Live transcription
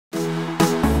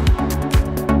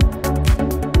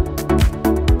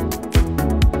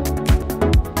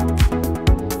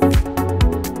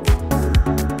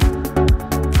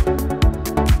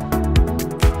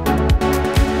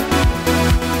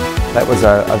That was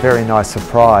a very nice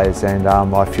surprise, and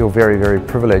I feel very, very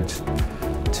privileged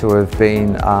to have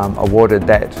been awarded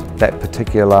that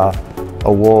particular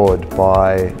award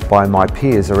by my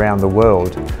peers around the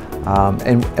world.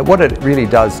 And what it really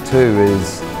does too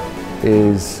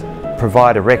is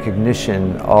provide a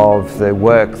recognition of the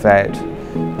work that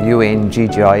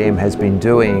UN-GGIM has been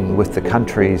doing with the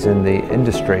countries in the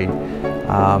industry.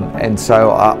 And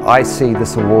so I see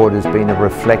this award as being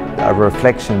a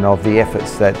reflection of the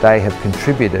efforts that they have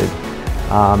contributed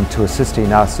to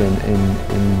assisting us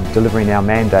in delivering our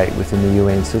mandate within the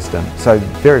UN system. So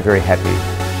very, very happy.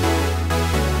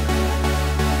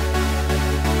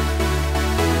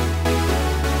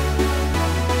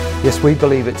 Yes, we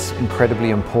believe it's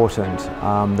incredibly important.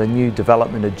 The new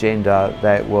development agenda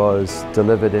that was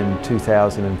delivered in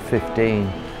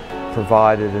 2015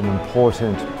 provided an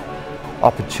important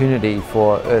opportunity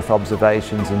for Earth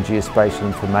observations and geospatial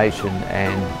information,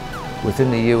 and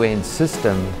within the UN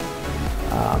system,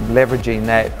 leveraging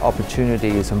that opportunity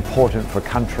is important for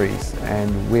countries,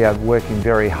 and we are working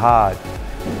very hard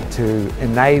to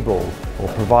enable or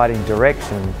providing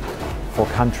direction for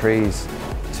countries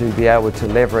to be able to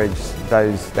leverage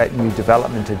that new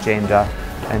development agenda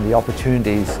and the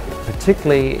opportunities,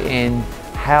 particularly in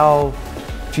how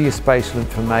geospatial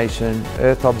information,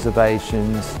 Earth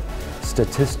observations,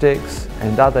 statistics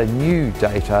and other new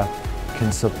data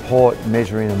can support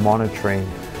measuring and monitoring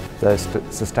the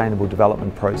sustainable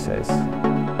development process.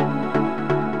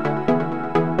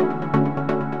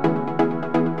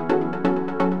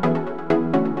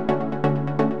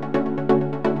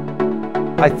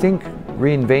 I think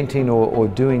reinventing or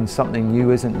doing something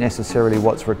new isn't necessarily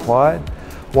what's required.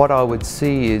 What I would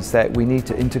see is that we need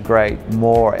to integrate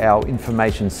more our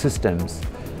information systems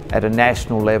at a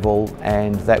national level,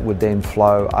 and that would then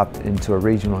flow up into a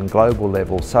regional and global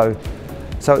level. So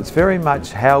it's very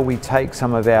much how we take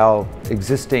some of our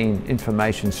existing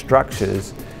information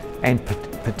structures and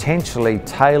potentially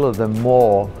tailor them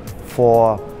more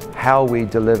for how we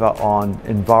deliver on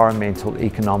environmental,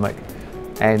 economic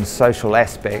and social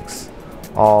aspects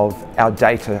of our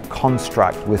data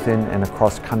construct within and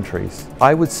across countries.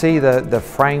 I would see the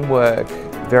framework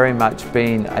very much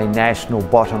being a national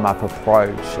bottom-up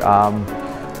approach.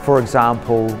 For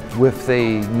example, with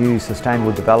the new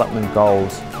Sustainable Development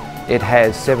Goals, it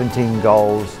has 17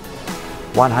 goals,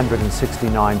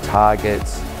 169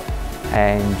 targets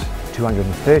and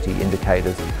 230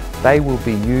 indicators. They will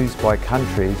be used by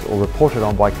countries or reported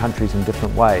on by countries in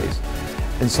different ways.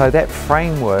 And so that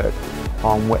framework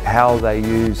on how they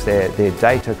use their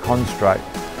data construct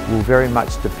will very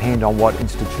much depend on what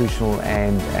institutional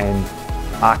and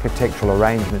architectural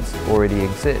arrangements already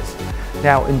exist.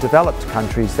 Now, in developed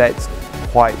countries, that's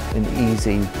quite an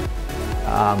easy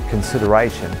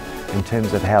consideration in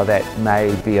terms of how that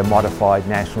may be a modified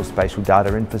national spatial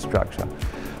data infrastructure.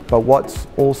 But what's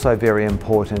also very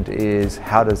important is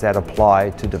how does that apply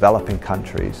to developing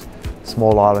countries,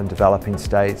 small island developing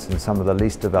states and some of the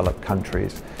least developed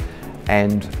countries.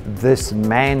 And this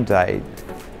mandate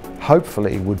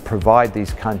hopefully would provide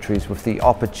these countries with the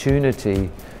opportunity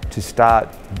to start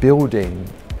building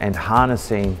and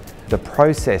harnessing the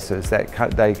processes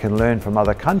that they can learn from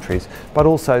other countries, but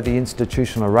also the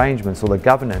institutional arrangements or the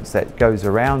governance that goes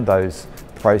around those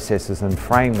processes and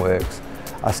frameworks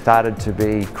are started to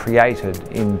be created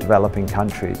in developing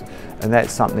countries. And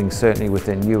that's something certainly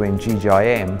within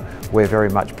UN-GGIM we're very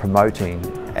much promoting,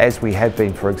 as we have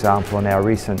been, for example, in our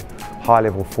recent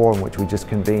high-level forum which we just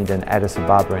convened in Addis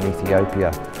Ababa in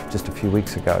Ethiopia just a few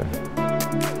weeks ago.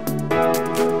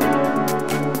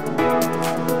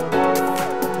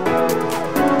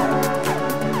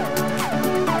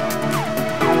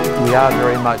 We are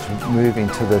very much moving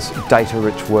to this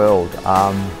data-rich world,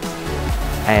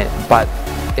 but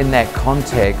in that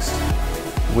context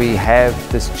we have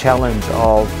this challenge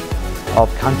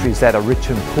of countries that are rich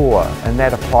and poor, and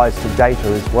that applies to data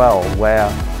as well,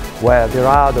 where there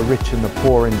are the rich and the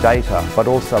poor in data, but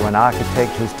also in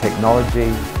architectures,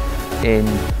 technology, in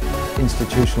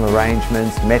institutional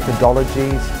arrangements,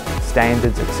 methodologies,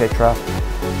 standards, etc.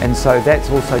 And so that's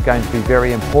also going to be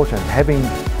very important. Having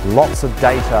lots of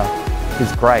data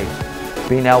is great.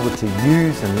 Being able to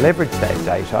use and leverage that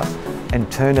data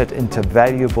and turn it into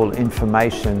valuable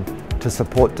information to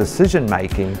support decision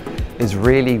making is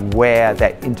really where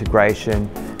that integration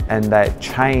and that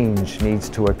change needs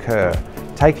to occur.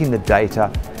 Taking the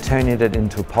data, turning it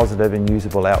into positive and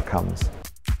usable outcomes.